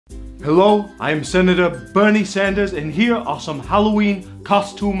Hello, I am Senator Bernie Sanders, and here are some Halloween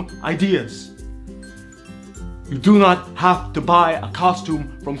costume ideas. You do not have to buy a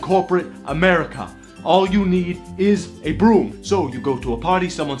costume from corporate America. All you need is a broom. So you go to a party,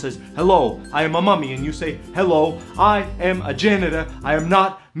 someone says, hello, I am a mummy, and you say, hello, I am a janitor. I am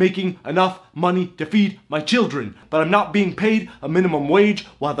not making enough money to feed my children, but I'm not being paid a minimum wage.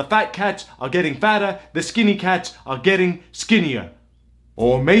 While the fat cats are getting fatter, the skinny cats are getting skinnier.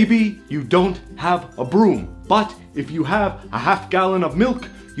 Or maybe you don't have a broom, but if you have a half gallon of milk,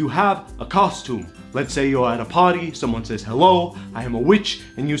 you have a costume. Let's say you're at a party, someone says, hello, I am a witch,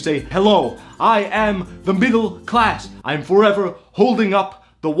 and you say, hello, I am the middle class. I'm forever holding up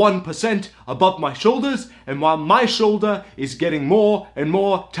the 1% above my shoulders, and while my shoulder is getting more and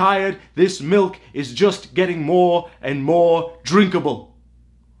more tired, this milk is just getting more and more drinkable.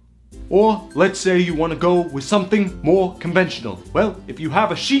 Or let's say you want to go with something more conventional. Well, if you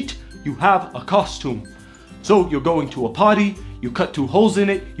have a sheet, you have a costume. So you're going to a party, you cut 2 holes in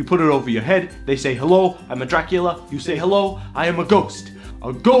it, you put it over your head, they say, hello, I'm a Dracula, you say, hello, I am a ghost.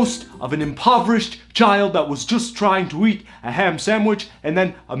 A ghost of an impoverished child that was just trying to eat a ham sandwich, and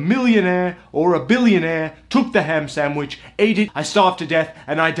then a millionaire or a billionaire took the ham sandwich, ate it, I starved to death,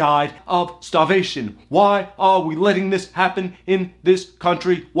 and I died of starvation. Why are we letting this happen in this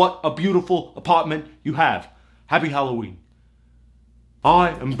country? What a beautiful apartment you have. Happy Halloween. I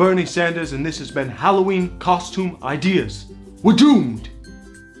am Bernie Sanders, and this has been Halloween Costume Ideas. We're doomed!